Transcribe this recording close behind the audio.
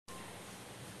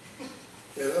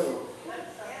Hello.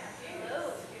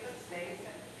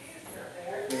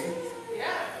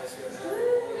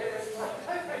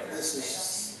 This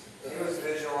is. He was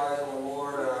visualizing the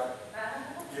Lord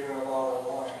giving him all the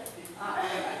wine.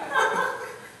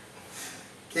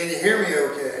 Can you hear me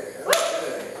okay?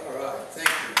 Okay, all right, thank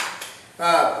you.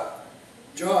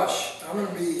 Josh, I'm going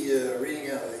to be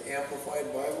reading out of the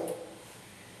Amplified Bible,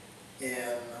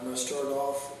 and I'm going to start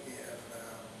off in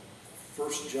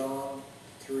 1 John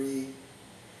 3,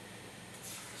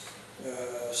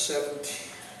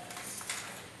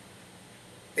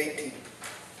 18.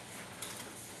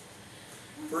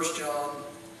 1 John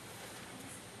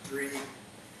 3,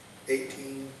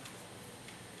 18,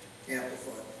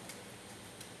 Amplified.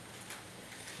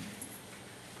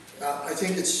 I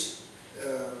think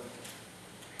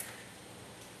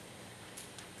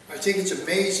it's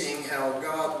amazing how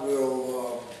God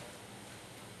will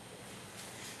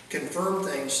confirm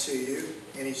things to you,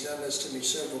 and He's done this to me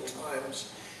several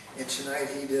times. And tonight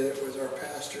He did it with our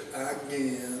pastor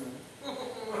again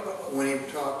when he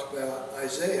talked about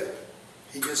Isaiah.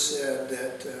 He just said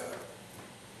that,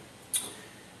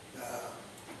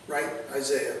 right,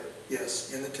 Isaiah,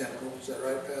 yes, in the temple. Is that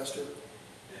right, Pastor?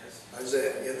 Yes.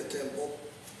 Isaiah in the temple.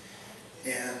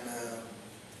 And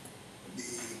the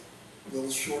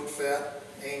little short, fat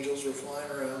angels were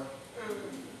flying around.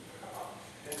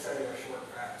 Didn't tell you were short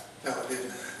fat. No, I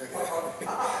didn't. Okay.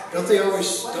 Don't they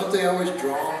always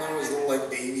draw them as little like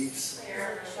babies? I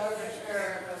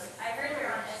heard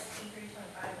they're on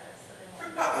SP325, so they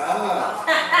won't. Ah.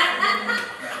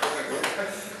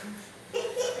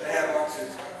 They have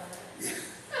boxes.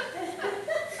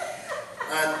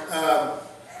 And,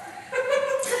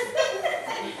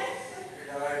 You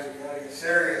guys gotta get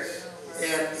serious.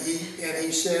 and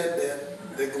he said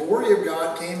that the glory of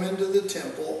God came into the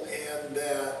temple, and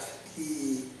that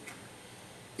he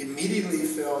immediately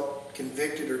felt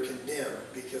convicted or condemned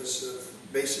because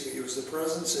basically it was the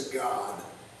presence of God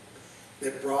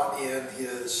that brought in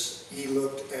he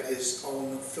looked at his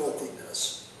own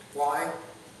filthiness. Why?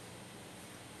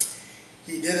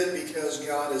 He did it because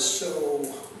God is so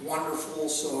wonderful,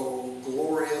 so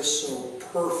glorious, so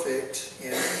perfect,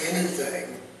 and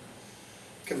anything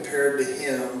compared to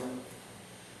Him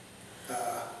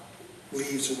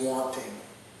leaves wanting.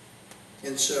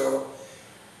 And so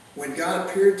when God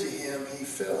appeared to him, he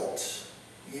felt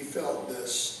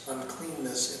this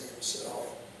uncleanness in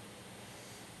himself.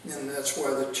 And that's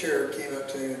why the cherub came up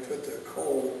to him and put the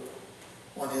coal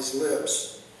on his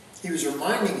lips. He was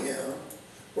reminding him,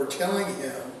 or telling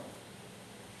him,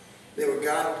 that what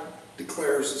God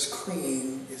declares is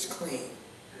clean is clean.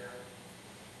 Yeah.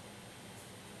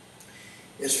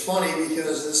 It's funny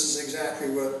because this is exactly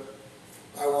what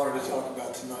I wanted to talk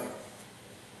about tonight.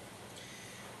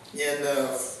 In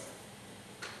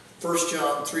 1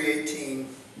 John 3:18,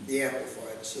 the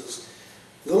Amplified, it says,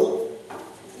 Little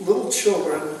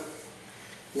children,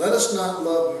 let us not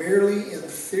love merely in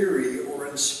theory or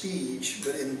in speech,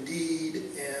 but in deed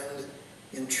and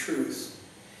in truth,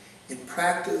 in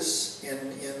practice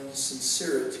and in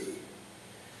sincerity.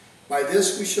 By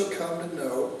this we shall come to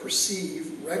know,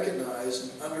 perceive, recognize,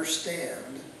 and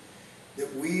understand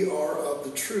that we are of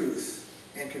the truth,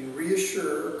 and can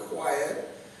reassure, quiet,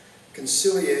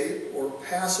 conciliate, or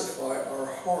pacify our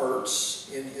hearts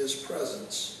in His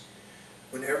presence.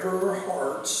 Whenever our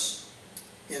hearts,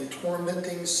 in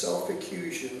tormenting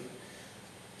self-accusation,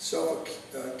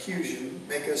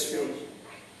 make us feel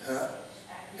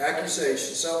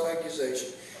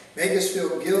self-accusation, make us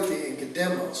feel guilty and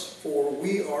condemn us, for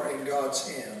we are in God's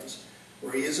hands,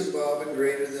 where He is above and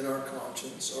greater than our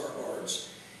conscience, our hearts,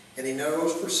 and He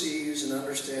knows, perceives, and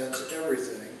understands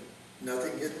everything,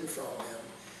 nothing hidden from Him.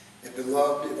 And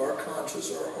beloved, if our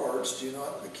conscience, our hearts, do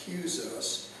not accuse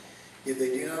us, if they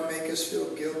do not make us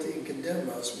feel guilty and condemn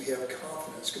us, we have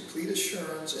confidence, complete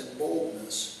assurance, and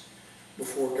boldness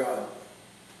before God.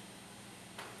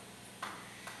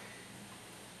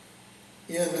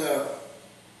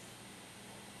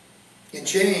 In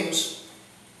James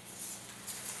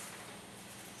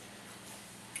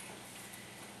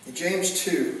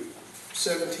 2,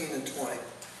 17 and 20.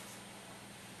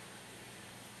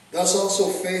 Thus also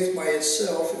faith by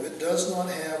itself, if it does not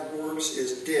have works,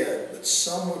 is dead. But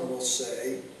someone will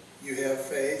say, you have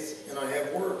faith, and I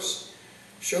have works.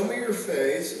 Show me your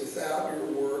faith without your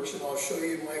works, and I'll show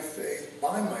you my faith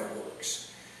by my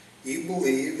works. You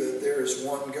believe that there is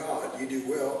one God. You do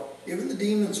well. Even the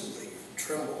demons believe and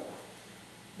tremble.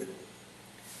 But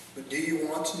do you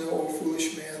want to know, O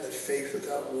foolish man, that faith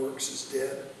without works is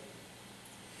dead?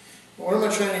 What am I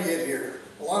trying to get here?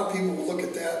 A lot of people will look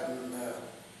at that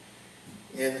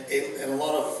And a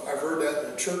lot of, I've heard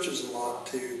that in churches a lot,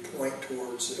 to point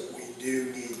towards that we do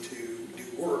need to do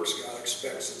works. God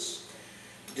expects us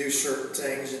to do certain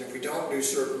things, and if we don't do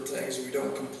certain things, we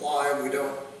don't comply, if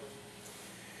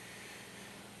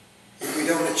we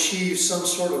don't achieve some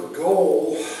sort of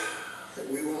goal, that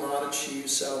we will not achieve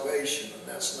salvation. And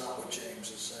that's not what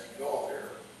James is saying at all here.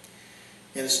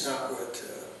 And it's not what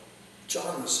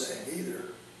John was saying either.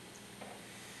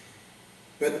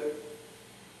 But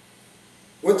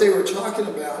what they were talking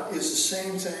about is the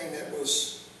same thing that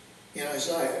was in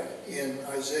Isaiah. In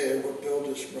Isaiah, what Bill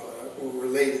just brought up, or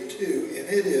related to, and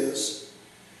it is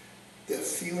the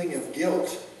feeling of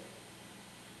guilt.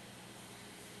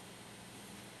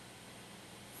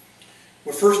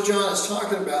 What 1 John is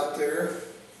talking about there,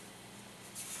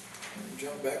 let me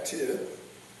jump back to it.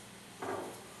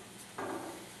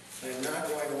 I am not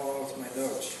going along with my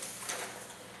notes.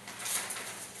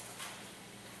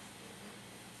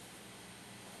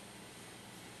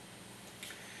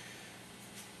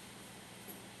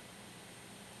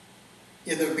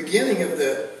 In the beginning of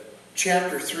the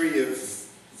chapter 3 of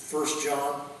 1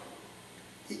 John,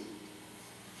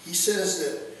 he says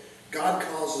that God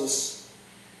calls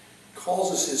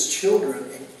us his children,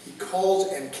 and he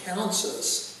calls and counts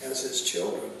us as his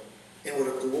children. And what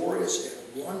a glorious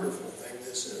and wonderful thing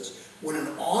this is. What an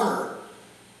honor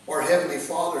our Heavenly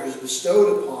Father has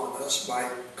bestowed upon us by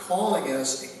calling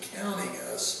us and counting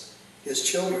us his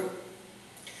children.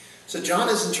 So John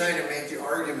isn't trying to make the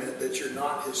argument that you're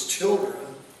not his children.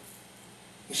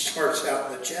 He starts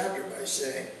out in the chapter by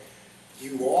saying,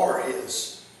 you are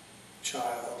his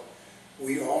child.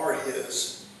 We are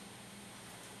his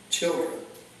children.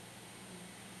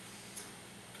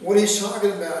 What he's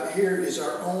talking about here is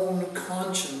our own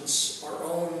conscience, our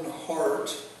own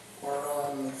heart, our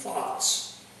own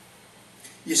thoughts.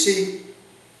 You see,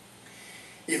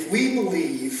 if we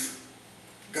believe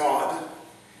God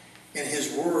and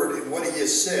his word and what he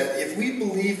has said, if we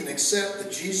believe and accept that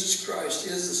Jesus Christ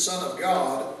is the Son of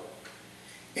God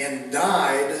and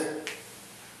died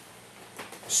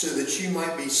so that you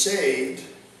might be saved,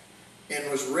 and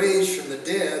was raised from the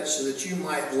dead so that you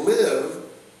might live,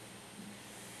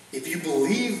 if you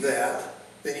believe that,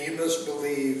 then you must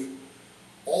believe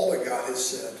all that God has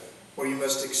said, or you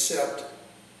must accept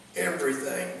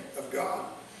everything of God.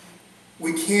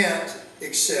 We can't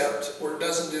accept, or it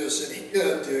doesn't do us any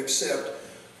good to accept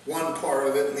one part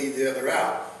of it and leave the other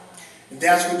out. And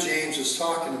that's what James is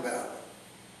talking about.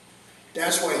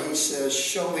 That's why he says,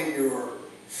 show me your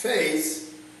faith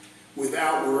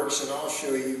without works, and I'll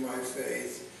show you my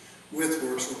faith with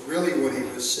works. Well, really what he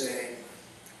was saying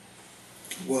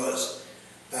was,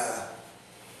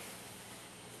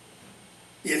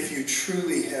 if you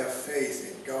truly have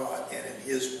faith in God and in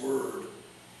his word,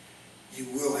 you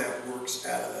will have works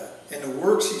out of that. And the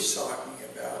works he's talking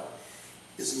about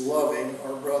is loving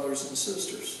our brothers and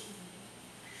sisters.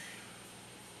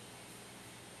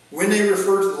 When they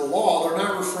refer to the law, they're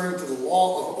not referring to the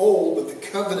law of old, but the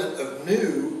covenant of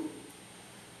new,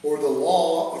 or the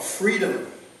law of freedom.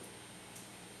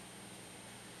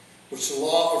 Which the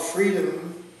law of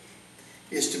freedom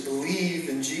is to believe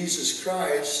in Jesus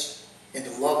Christ and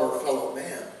to love our fellow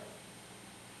man.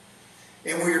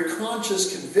 And where your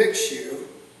conscience convicts you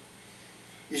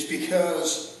is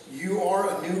because you are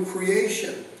a new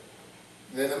creation.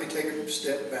 Then let me take a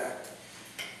step back.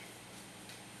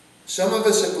 Some of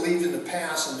us have believed in the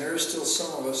past, and there are still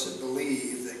some of us that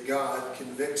believe that God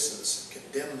convicts us and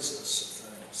condemns us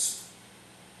of things.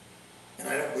 And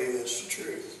I don't believe that's the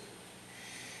truth.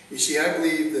 You see, I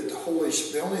believe that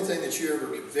the only thing that you ever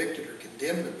convicted or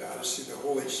condemned about is through the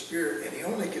Holy Spirit, and he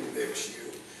only convicts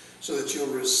you so that you'll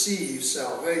receive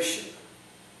salvation.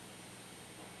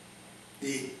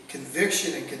 The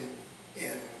conviction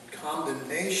and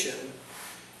condemnation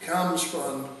comes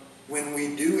from when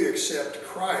we do accept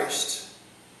Christ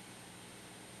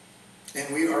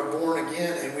and we are born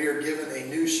again and we are given a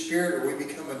new spirit, or we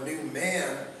become a new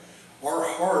man. Our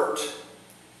heart,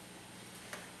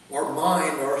 our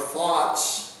mind, our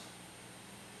thoughts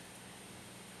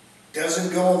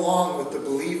doesn't go along with the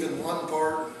believe in one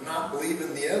part and not believe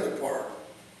in the other part.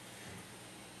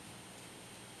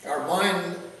 Our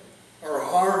mind, our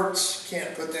hearts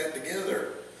can't put that together.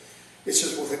 It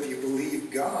says, well, if you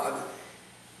believe God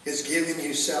has given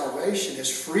you salvation, has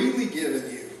freely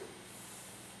given you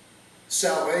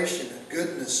salvation and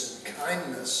goodness and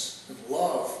kindness and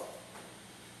love,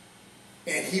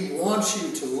 and he wants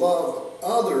you to love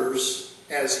others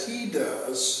as he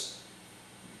does,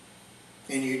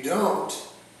 and you don't,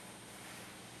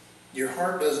 your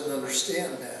heart doesn't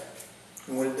understand that.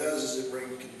 And what it does is it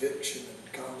brings conviction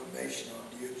and condemnation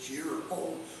onto you. It's your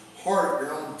own heart,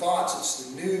 your own thoughts. It's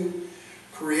the new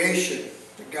creation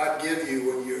that God gave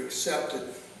you when you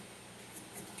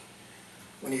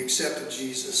accepted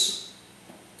Jesus.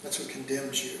 That's what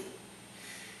condemns you.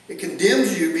 It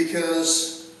condemns you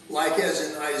because, like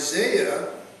as in Isaiah,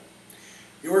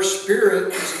 your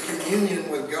spirit is in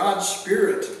communion with God's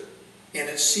spirit, and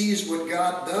it sees what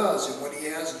God does and what He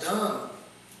has done.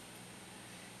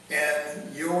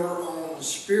 And your own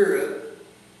spirit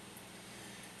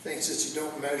thinks that you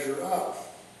don't measure up.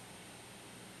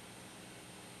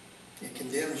 It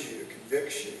condemns you, it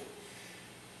convicts you.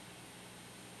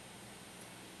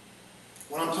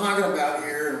 What I'm talking about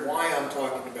here and why I'm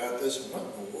talking about this, and what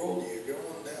in the world are you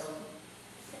going down?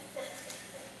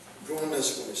 Going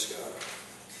this way, Scott.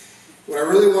 What I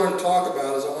really wanted to talk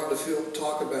about is I wanted to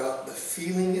talk about the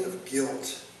feeling of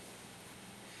guilt.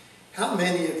 How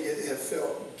many of you have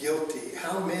felt guilty?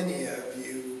 How many of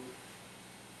you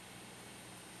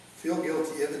feel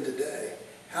guilty even today?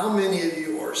 How many of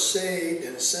you are saved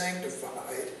and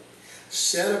sanctified,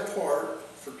 set apart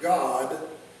for God,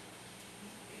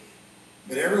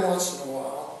 but every once in a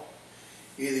while,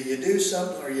 either you do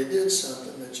something or you did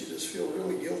something that you just feel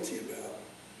really guilty about?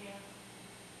 Yeah.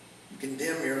 You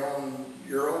condemn your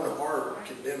own heart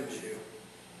condemns you.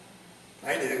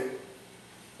 I do.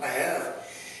 I have.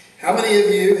 How many of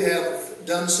you have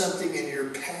done something in your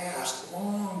past a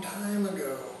long time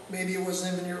ago? Maybe it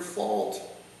wasn't even your fault.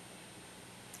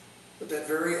 But that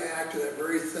very act or that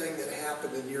very thing that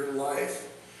happened in your life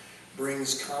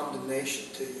brings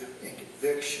condemnation to you and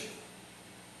conviction.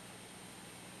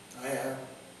 I have.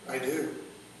 I do.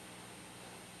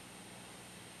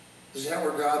 Is that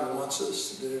where God wants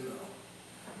us to do? No.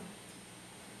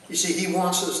 You see, He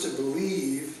wants us to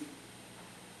believe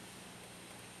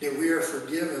that we are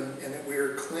forgiven and that we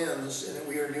are cleansed and that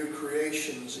we are new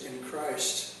creations in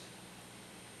Christ.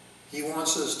 He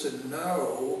wants us to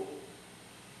know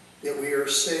that we are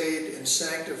saved and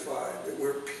sanctified, that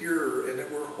we're pure and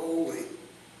that we're holy.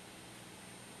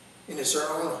 And it's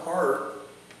our own heart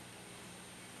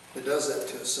that does that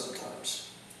to us sometimes.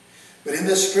 But in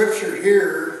this scripture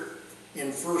here,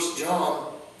 in 1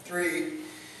 John 3,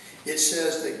 it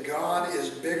says that God is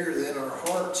bigger than our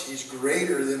hearts. He's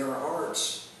greater than our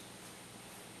hearts.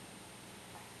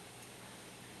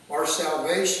 Our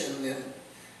salvation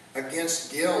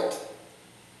against guilt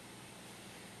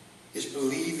is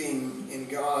believing in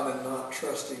God and not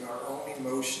trusting our own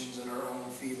emotions and our own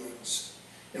feelings.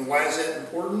 And why is that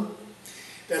important?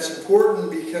 That's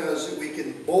important because we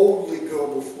can boldly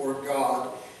go before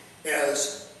God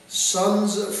as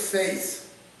sons of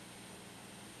faith.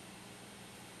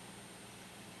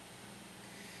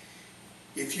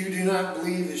 If you do not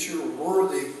believe that you're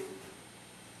worthy,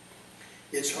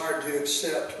 it's hard to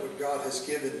accept what God has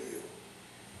given you.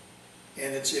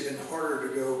 And it's even harder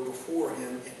to go before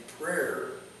Him in prayer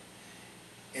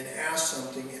and ask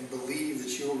something and believe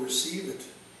that you'll receive it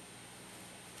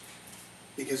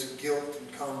because of guilt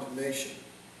and condemnation.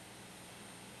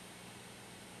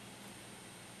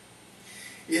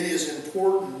 It is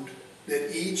important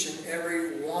that each and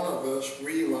every one of us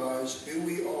realize who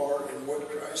we are and what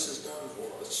Christ has done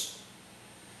for us.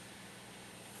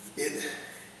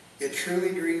 It truly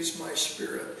grieves my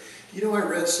spirit. You know, I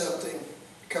read something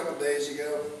a couple days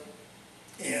ago,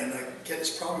 and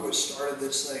it's probably what started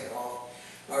this thing off.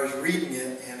 I was reading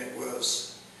it, and it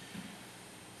was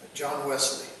John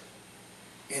Wesley.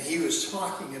 And he was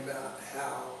talking about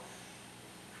how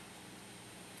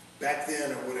back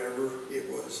then or whatever, it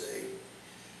was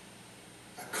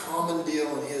a common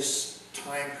deal in his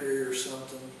time period or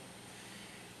something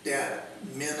that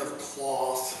men of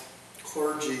cloth,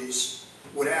 clergies,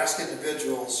 would ask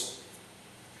individuals,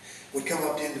 would come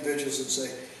up to individuals and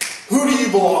say, "Who do you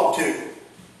belong to?"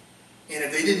 And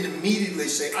if they didn't immediately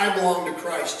say, "I belong to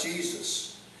Christ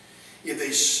Jesus," if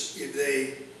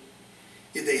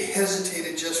they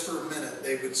hesitated just for a minute,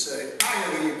 they would say, "I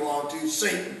know who you belong to,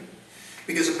 Satan."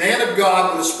 Because a man of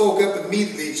God would have spoke up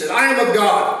immediately and said, "I am of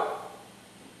God."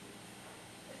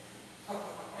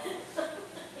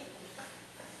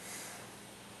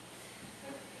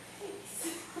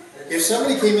 If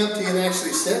somebody came up to you and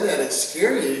actually said that, it'd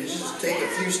scare you. You'd just take a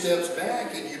few steps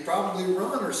back and you'd probably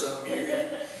run or something.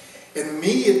 And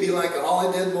me, it'd be like all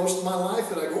I did most of my life.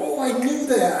 And I go, "Oh, I knew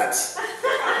that.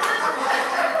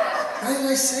 Why did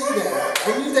I say that?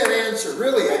 I knew that answer.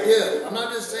 Really, I did. I'm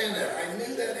not just saying that. I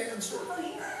knew that answer."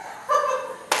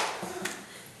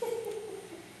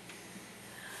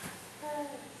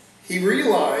 He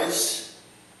realized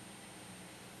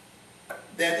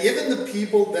that even the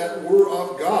people that were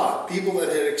of God, people that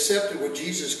had accepted what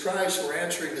Jesus Christ, were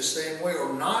answering the same way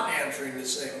or not answering the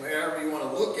same way, however you want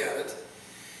to look at it,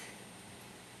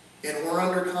 And we're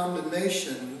under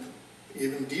condemnation,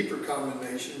 even deeper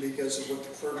condemnation, because of what the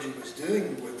clergy was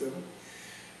doing with them.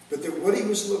 But that what he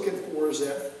was looking for is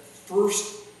that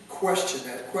first question,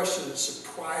 that question that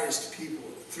surprised people,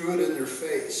 threw it in their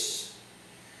face,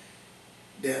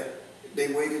 that they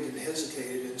waited and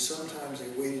hesitated, and sometimes they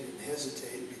waited and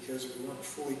hesitated because we weren't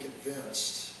fully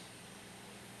convinced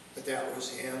that that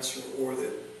was the answer, or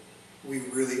that we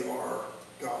really are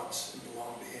God's and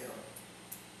belong to Him.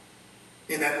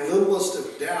 And that littlest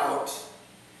of doubt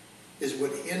is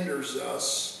what hinders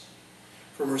us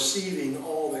from receiving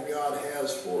all that God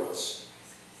has for us.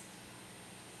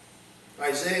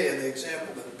 Isaiah, the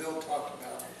example that Bill talked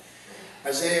about,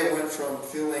 Isaiah went from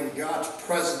feeling God's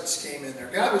presence came in there.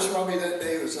 God was probably that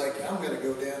day was like, I'm going to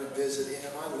go down and visit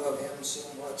him. I love him so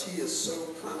much. He is so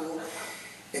cool.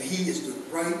 And he is the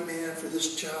right man for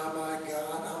this job I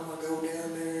got. I'm going to go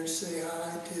down there and say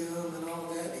hi to him and all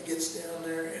that. And he gets down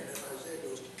there, and then Isaiah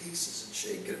goes to pieces and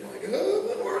shaking. I'm like, oh,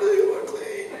 what are they going to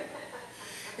clean?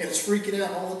 And it's freaking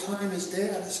out all the time. His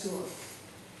dad is going,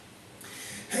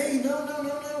 hey, no,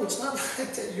 it's not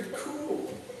like that. You're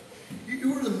cool.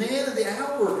 You were the man of the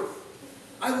hour.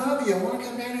 I love you. I want to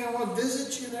come down here. I want to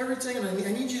visit you and everything. And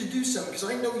I need you to do something because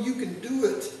I know you can do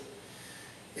it.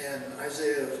 And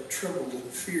Isaiah trembled in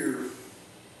fear.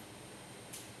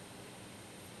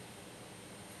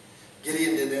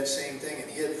 Gideon did that same thing and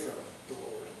hid from the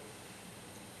Lord.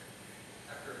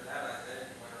 After that, Isaiah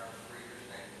went around 3 years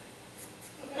naked.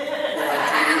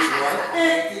 Around 3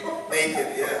 years what? Naked,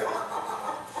 yeah.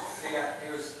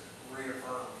 He was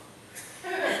reaffirmed.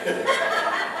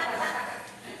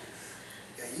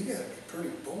 Yeah, you got to be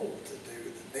pretty bold to do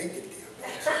the naked deal,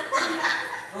 don't you?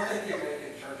 I don't think you make it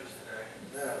in churches today.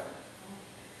 No.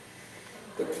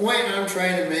 The point I'm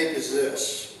trying to make is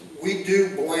this. We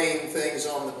do blame things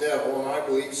on the devil, and I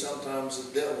believe sometimes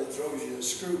the devil throws you a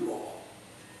screwball.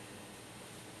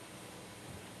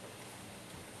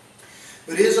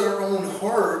 But is our own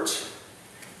heart,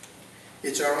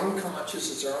 it's our own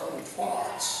conscience, it's our own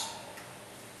thoughts,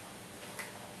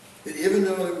 that even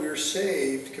though that we're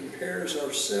saved, compares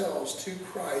ourselves to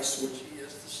Christ, which He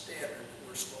is the standard that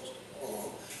we're supposed to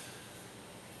follow.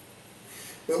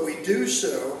 But we do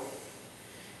so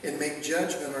and make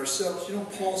judgment ourselves. You know,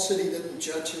 Paul said he didn't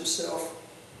judge himself.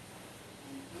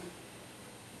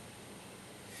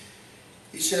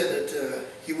 He said that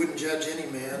he wouldn't judge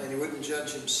any man and he wouldn't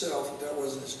judge himself, that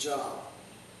wasn't his job.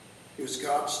 It was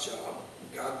God's job.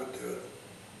 God would do it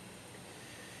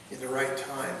in the right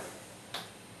time.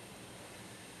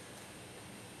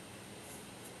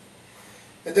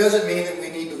 It doesn't mean that we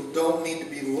don't need to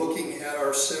be looking at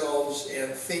ourselves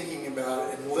and thinking about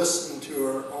it and listening to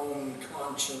our own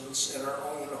conscience and our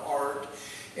own heart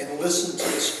and listen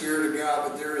to the Spirit of God,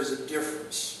 but there is a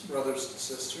difference, brothers and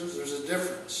sisters. There's a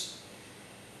difference.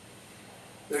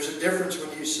 There's a difference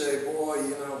when you say, boy,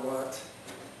 you know what?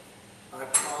 I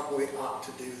probably ought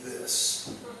to do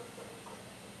this.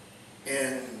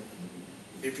 And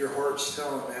if your heart's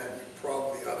telling that, you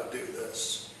probably ought to do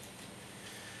this.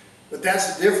 But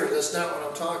that's different. That's not what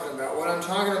I'm talking about. What I'm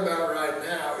talking about right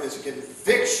now is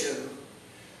conviction,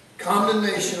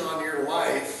 condemnation on your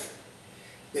life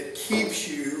that keeps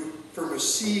you from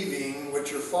receiving what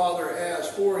your Father has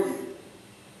for you.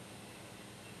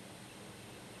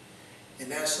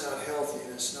 And that's not healthy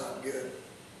and it's not good.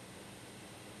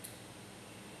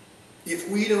 If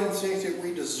we don't think that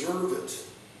we deserve it,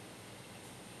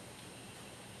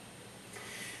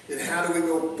 then how do we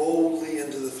go boldly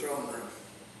into the throne room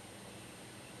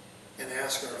and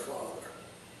ask our Father?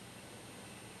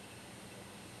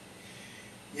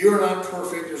 You are not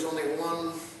perfect. There's only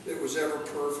one that was ever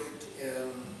perfect,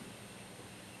 and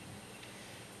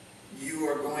you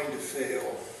are going to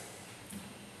fail.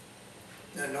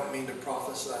 And I don't mean to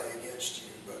prophesy against you,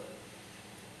 but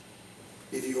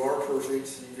if you are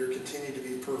perfect and you're continuing to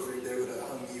be perfect, they would have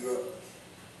hung you up.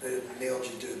 They would have nailed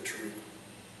you to a tree.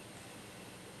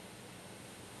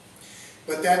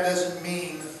 But that doesn't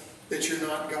mean that you're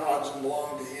not God's and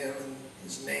belong to Him and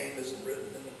His name isn't written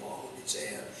in the palm of His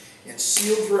hand and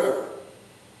sealed forever.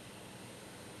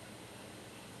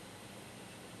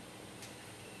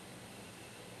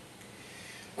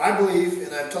 I believe,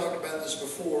 and I've talked about this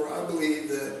before, I believe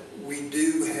that we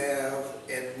do have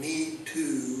and need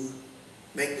to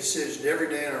make decisions. Every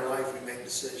day in our life we make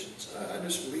decisions. I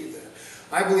just believe that.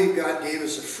 I believe God gave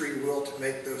us a free will to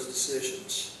make those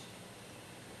decisions.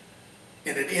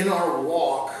 And that in our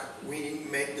walk, we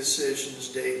make decisions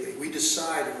daily. We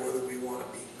decide whether we want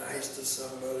to be nice to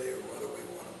somebody or whether we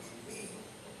want to be mean.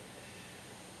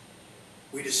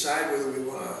 We decide whether we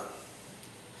want to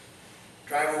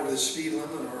drive over the speed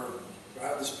limit or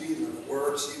drive the speed limit, wear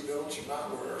our seatbelts or not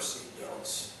wear our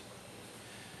seatbelts.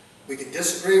 We can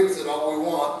disagree with it all we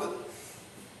want, but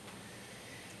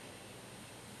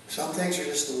some things are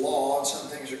just the law and some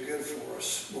things are good for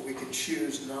us, but we can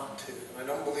choose not to. I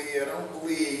don't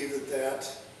believe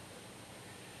that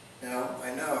now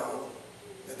I know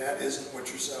that isn't what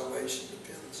your salvation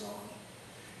depends on.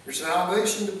 Your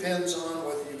salvation depends on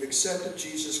whether you've accepted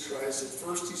Jesus Christ, that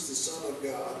first He's the Son of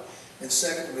God, and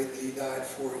secondly, that He died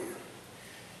for you.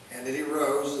 And that He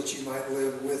rose that you might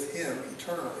live with Him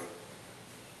eternally.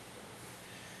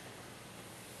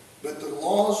 But the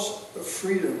laws of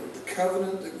freedom, the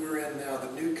covenant that we're in now,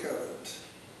 the new covenant,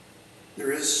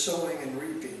 there is sowing and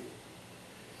reaping.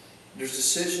 There's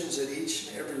decisions that each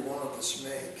and every one of us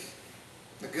make.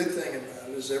 The good thing about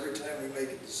it is every time we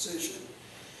make a decision,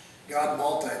 God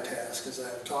multitasks, as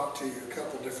I've talked to you a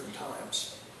couple different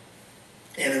times.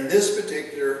 And in this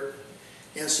particular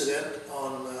incident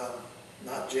on,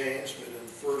 not James, but in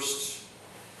 1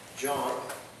 John,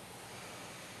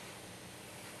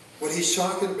 what he's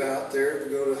talking about there,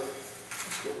 let's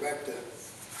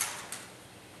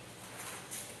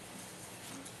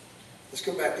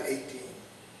go back to 18.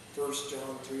 1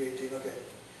 John 3:18, okay.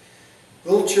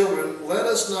 Little children, let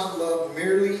us not love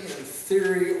merely in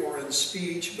theory or in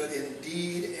speech, but in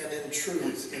deed and in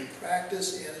truth, in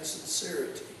practice and in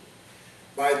sincerity.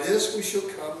 By this we shall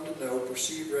come to know,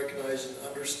 perceive, recognize, and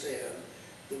understand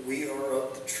that we are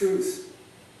of the truth,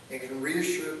 and can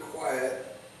reassure, quiet,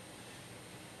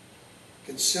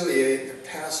 conciliate, and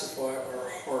pacify our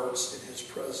hearts in His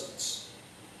presence.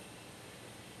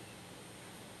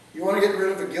 You want to get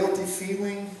rid of a guilty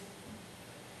feeling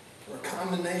or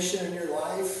condemnation in your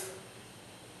life?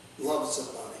 Love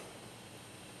somebody.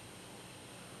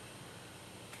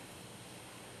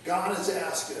 God has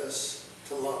asked us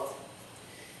to love.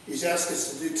 He's asked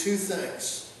us to do two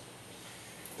things.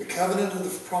 The covenant of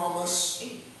the promise,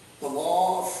 the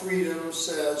law of freedom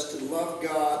says to love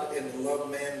God and to love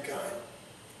mankind.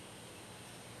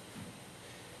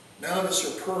 None of us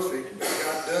are perfect, but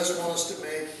God does want us to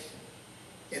make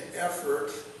an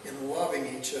effort in loving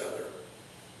each other,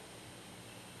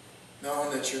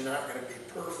 knowing that you're not going to be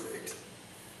perfect.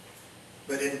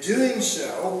 But in doing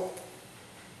so,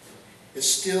 it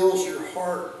stills your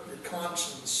heart, your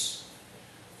conscience,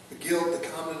 the guilt, the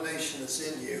condemnation that's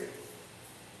in you.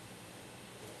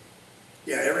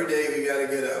 Yeah, every day we got to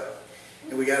get up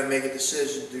and we got to make a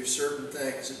decision to do certain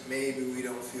things that maybe we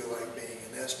don't feel like being,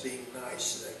 and that's being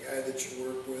nice to that guy that you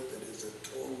work with that is a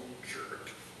total jerk.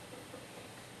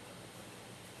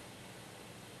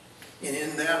 And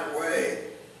in that way,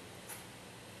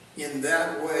 when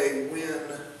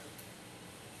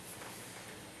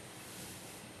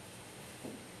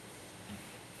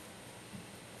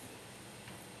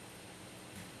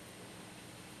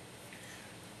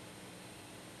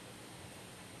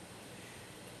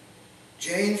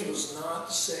James was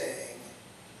not saying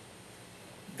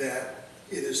that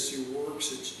it is through works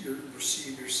that you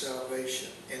receive your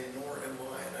salvation, and nor am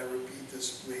I, and I repeat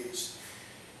this please.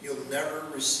 You'll never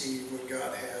receive what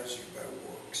God has you by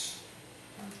works.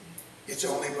 It's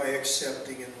only by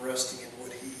accepting and resting in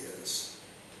what He is.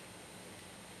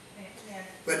 Yeah.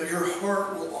 But your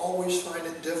heart will always find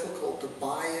it difficult to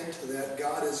buy into that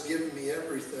God has given me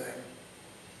everything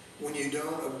when you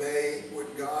don't obey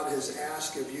what God has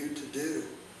asked of you to do.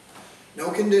 No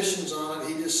conditions on it.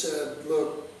 He just said,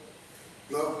 look,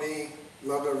 love me,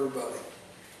 love everybody.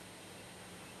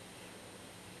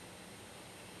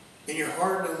 And your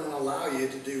heart doesn't allow you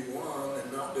to do one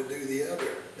and not to do the other.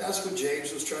 That's what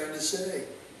James was trying to say.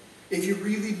 If you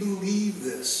really believe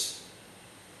this,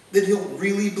 then he'll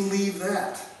really believe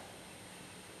that.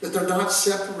 That they're not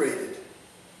separated.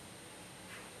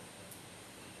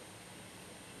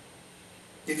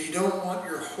 If you don't want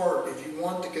your heart, if you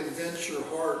want to convince your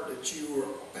heart that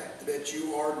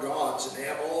you are God's and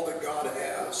have all that God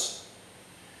has,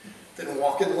 then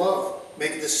walk in love.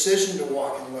 Make a decision to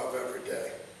walk in love every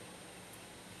day.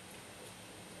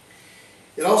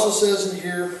 It also says in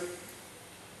here,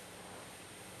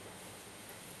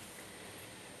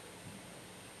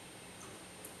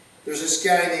 there's this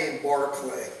guy named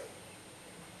Barclay,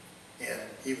 and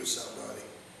he was somebody.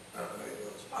 I don't know who he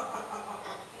was.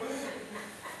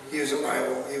 He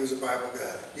was a Bible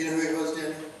guy. You know who he was,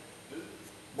 Danny?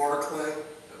 Barclay?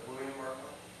 William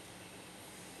Barclay?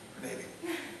 Maybe.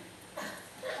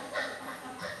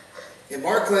 And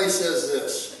Barclay says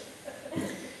this.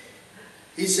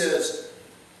 He says,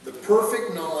 the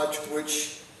perfect knowledge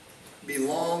which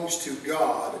belongs to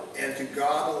God and to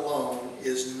God alone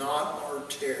is not our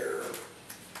terror,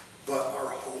 but our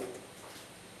hope.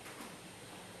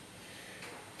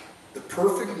 The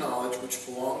perfect knowledge which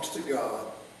belongs to God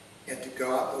and to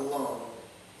God alone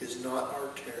is not our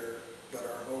terror, but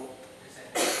our hope. Is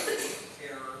that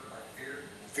terror like fear?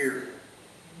 Fear.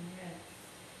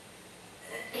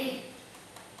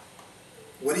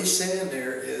 What he's saying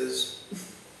there is,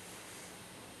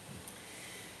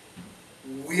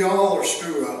 we all are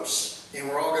screw-ups, and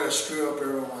we're all going to screw up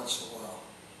every once in a while.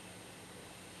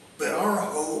 But our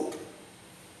hope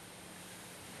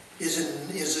is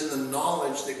in the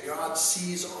knowledge that God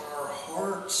sees on our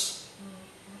hearts.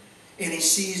 And he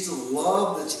sees the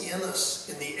love that's in us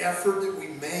and the effort that we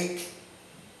make.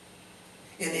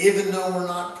 And even though we're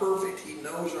not perfect, he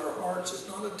knows our hearts. It's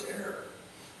not a terror.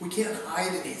 We can't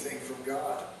hide anything from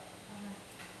God.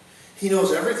 He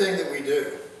knows everything that we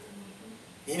do.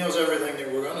 He knows everything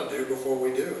that we're going to do before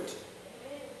we do it.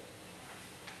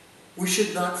 We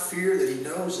should not fear that he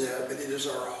knows that, but it is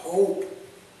our hope.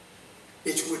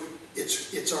 It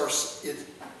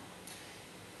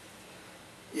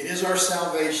is our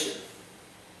salvation.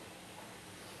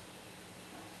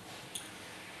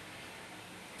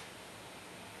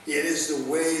 It is the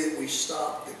way that we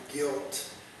stop the guilt,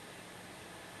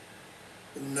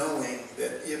 knowing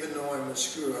that even though I'm a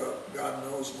screw up, God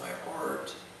knows my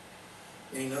heart,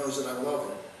 and he knows that I love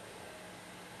him.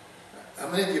 How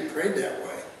many of you prayed that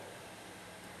way?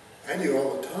 I do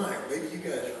all the time. Maybe you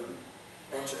guys are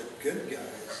a bunch of good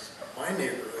guys. My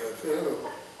neighborhood.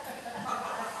 Oh.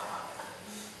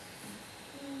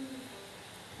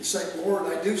 It's like,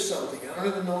 Lord, I do something. I don't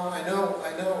even know. I know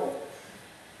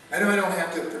I don't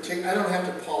have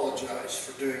to apologize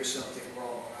for doing something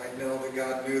wrong. I know that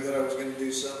God knew that I was going to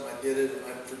do something. I did it, and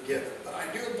I'm forgiven. But I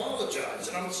do apologize,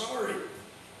 and I'm sorry.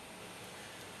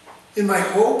 And my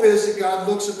hope is that God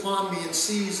looks upon me and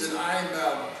sees that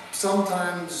I'm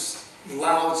sometimes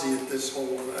lousy at this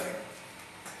whole thing.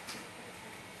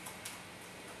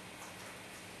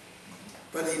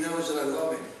 But he knows that I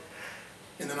love him,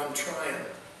 and that I'm trying.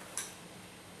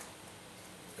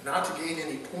 Not to gain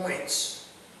any points,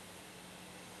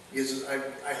 because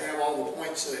I have all the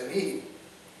points that I need.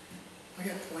 I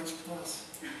got points plus.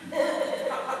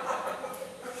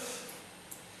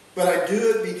 But I do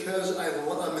it because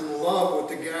I'm in love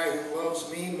with the guy who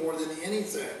loves me more than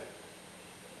anything.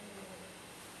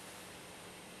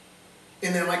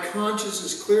 And then my conscience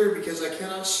is clear because I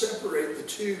cannot separate the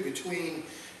two between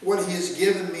what he has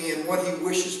given me and what he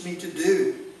wishes me to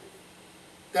do.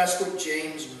 That's what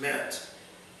James meant.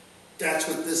 That's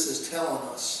what this is telling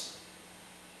us.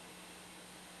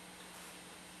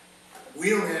 We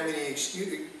don't have any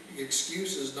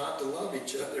excuses not to love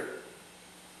each other.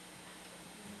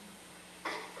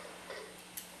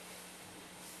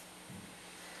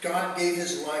 God gave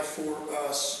his life for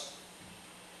us.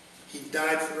 He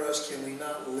died for us. Can we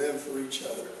not live for each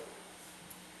other?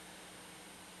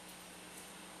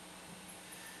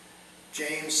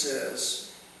 James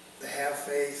says, to have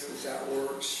faith without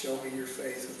works, show me your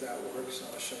faith without works, and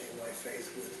I'll show you my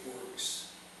faith with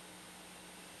works.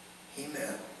 He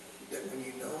meant that when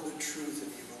you know the truth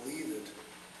and you believe it,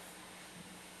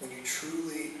 when you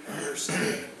truly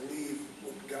understand and believe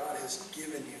what God has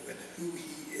given you and who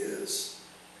he is,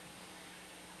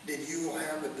 then you will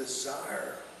have a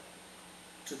desire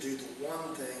to do the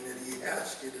one thing that he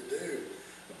asked you to do.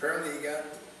 Apparently you got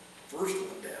the first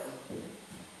one down.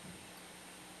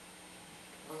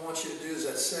 What I want you to do is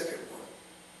that second one.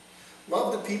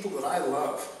 Love the people that I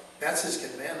love. That's his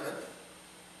commandment.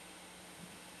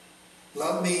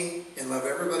 Love me and love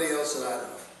everybody else that I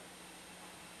love.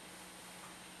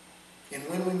 And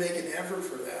when we make an effort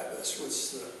for that,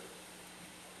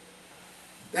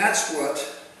 that's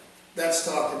what that's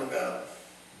talking about.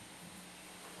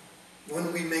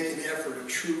 When we make an effort, a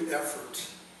true effort,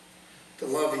 to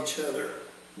love each other,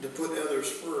 to put others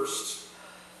first,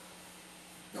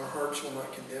 our hearts will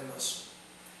not condemn us.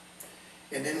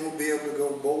 And then we'll be able to go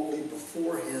boldly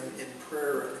before him in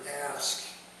prayer and ask.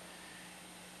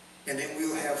 And then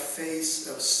we'll have faith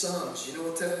of sons. You know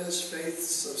what that is? Faith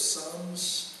of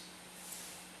sons?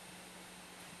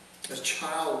 A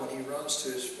child, when he runs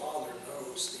to his father,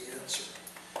 knows the answer.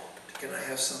 Can I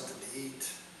have something to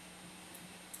eat?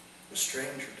 A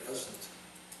stranger doesn't.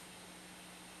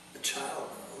 The child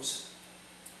knows.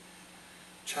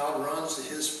 The child runs to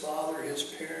his father, his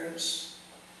parents,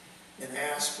 and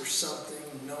asks for something,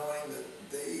 knowing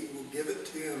that they will give it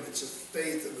to him. It's a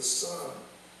faith of a son,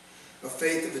 a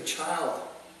faith of a child.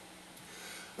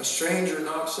 A stranger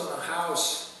knocks on a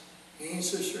house. He ain't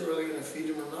so sure whether they're going to feed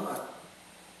him or not.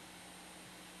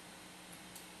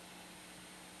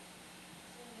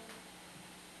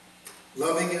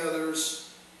 Loving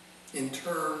others, in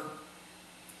turn,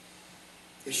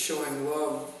 is showing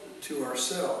love to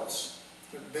ourselves.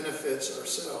 It benefits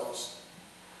ourselves.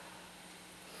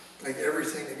 Like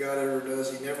everything that God ever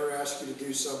does, He never asks you to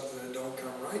do something that don't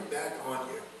come right back on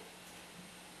you.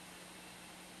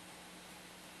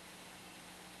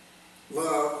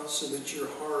 Love so that your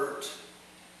heart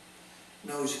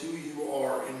knows who you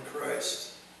are in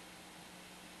Christ.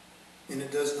 And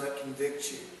it does not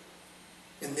convict you.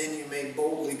 And then you may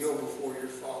boldly go before your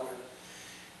Father.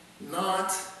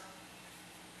 Not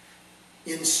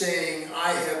in saying,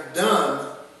 I have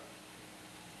done,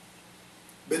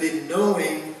 but in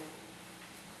knowing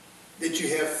that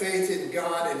you have faith in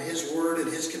God and His Word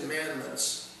and His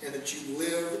commandments, and that you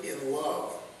live in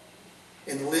love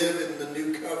and live in the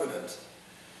new covenant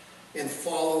and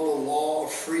follow the law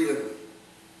of freedom.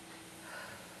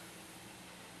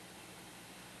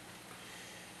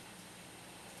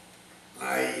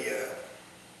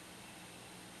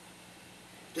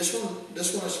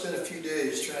 This one I spent a few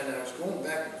days trying to, I was going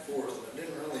back and forth, and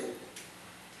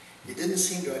it didn't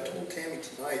seem to, I told Tammy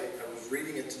tonight, I was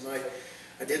reading it tonight,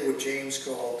 I did what James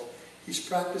called, he's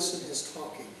practicing his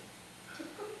talking.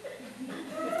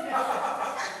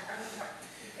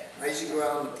 I usually go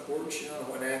out on the porch,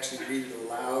 when I actually read it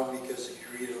aloud, because if you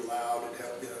read it aloud, it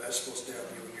helps, that's supposed to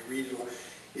help you when you read it aloud.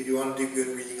 If you want to do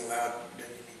good reading aloud, then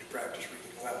you need to practice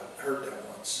reading aloud. I heard that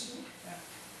once.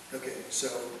 Okay, so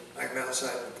I'm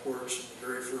outside on the porch, and the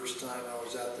very first time I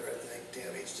was out there, I think,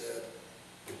 Tammy said,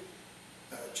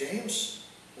 James,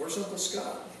 where's Uncle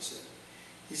Scott? And he said,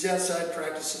 he's outside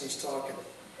practicing his talking.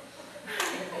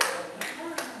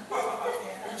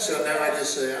 So now I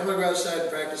just say, I'm going to go outside and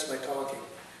practice my talking.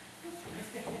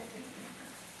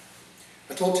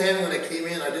 I told Tammy when I came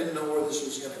in, I didn't know where this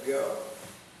was going to go.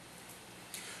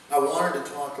 I wanted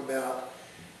to talk about,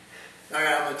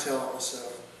 I'm going to tell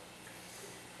myself,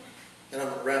 and I'm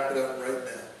going to wrap it up right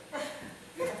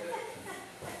now.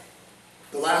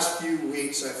 The last few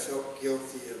weeks I felt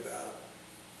guilty about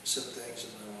some things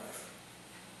in my life.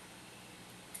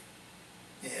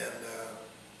 And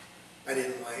I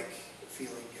didn't like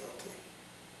feeling guilty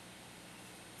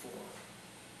for them.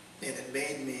 And it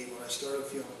made me, when I started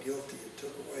feeling guilty, it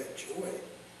took away a joy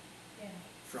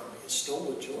from me. It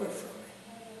stole the joy from me.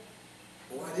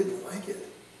 Boy, I didn't like it.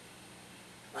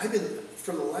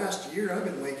 For the last year, I've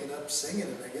been waking up singing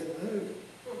in a good mood.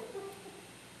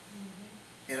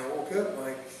 And I woke up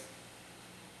like,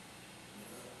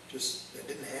 I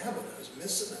didn't have it. I was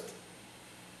missing it.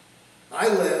 I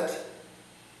let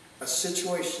a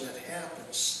situation that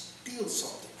happened steal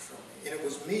something from me. And it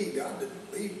was me. God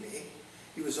didn't leave me.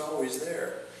 He was always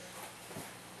there.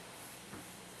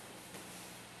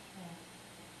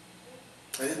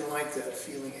 I didn't like that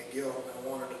feeling of guilt. I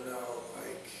wanted to know,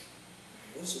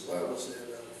 what's the Bible say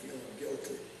about feeling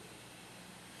guilty?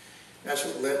 That's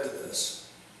what led to this.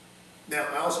 Now,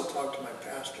 I also talked to my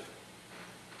pastor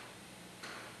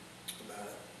about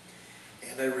it.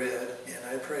 And I read and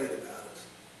I prayed about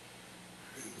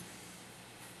it.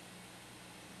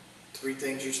 3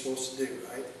 things you're supposed to do,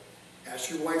 right? Ask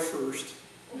your wife first.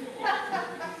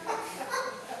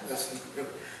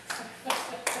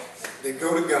 Then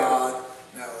go to God.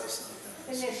 No, that's not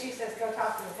that. And then she says, go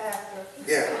talk to the pastor.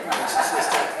 Yeah, she says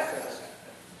talk to the pastor.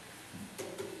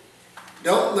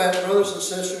 Don't let, brothers and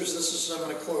sisters, I'm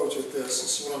going to close with this.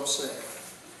 This is what I'm saying.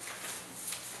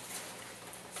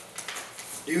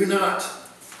 Do not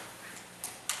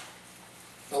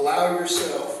allow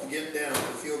yourself to get down, to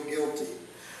feel guilty,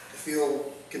 to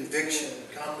feel conviction,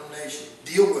 condemnation.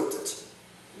 Deal with it.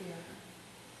 Yeah.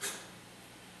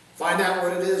 Find out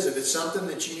what it is. If it's something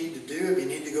that you need to do, if you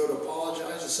need to go to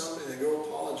apologize to somebody, then go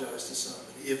apologize to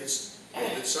somebody. If it's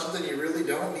something you really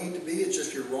don't need to be, it's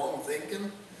just your wrong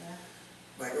thinking.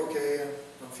 Like, okay,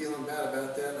 I'm feeling bad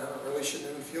about that, and I really shouldn't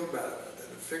even feel bad about that.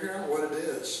 But figure out what it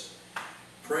is.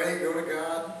 Pray, go to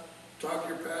God, talk to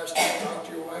your pastor, talk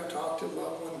to your wife, talk to a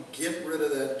loved one. Get rid of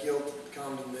that guilt and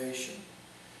condemnation.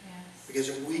 Yes. Because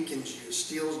it weakens you, it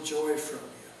steals joy from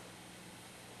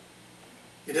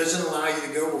you. It doesn't allow you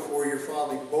to go before your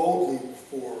Father, boldly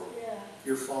before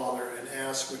your Father, and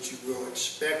ask what you will,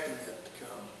 expecting it to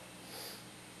come.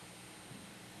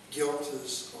 Guilt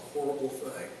is a horrible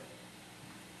thing.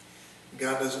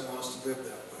 God doesn't want us to live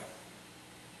that way.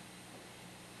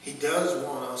 He does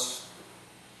want us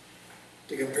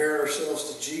to compare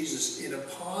ourselves to Jesus in a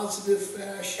positive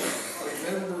fashion,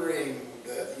 remembering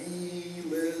that He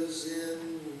lives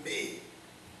in me.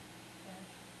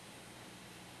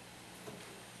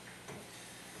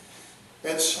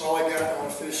 That's all I got. I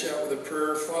want to finish out with a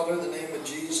prayer. Father, in the name of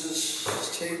Jesus,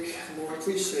 Lord,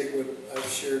 please take what I've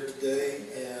shared today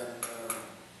and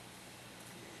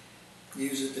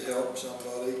use it to help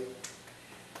somebody.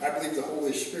 I believe the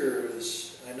Holy Spirit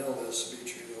is I know this to be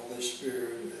true. The Holy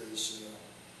Spirit is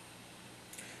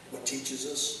what teaches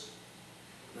us,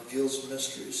 reveals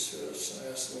mysteries to us.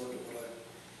 I ask the Lord that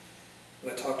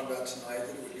what I talked about tonight,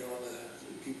 that it would go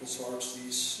into people's hearts,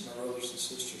 these my brothers and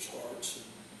sisters' hearts, and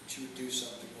that you would do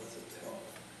something with it to help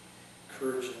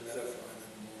encourage and edify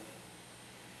them, Lord.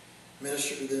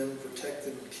 Minister to them, protect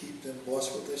them, and keep them.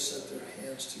 Bless what they set their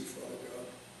hands to, Father God.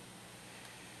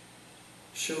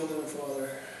 Show them,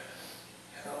 Father,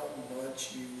 how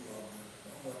much you love them,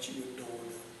 how much you adore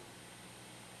them.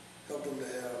 Help them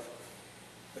to have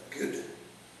a good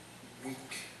week.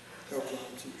 Help them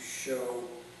to show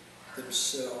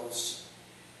themselves.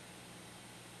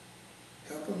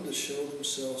 Help them to show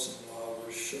themselves in love,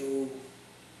 or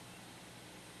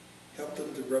help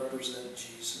them to represent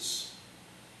Jesus.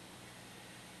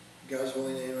 In God's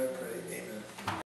holy name I pray, amen.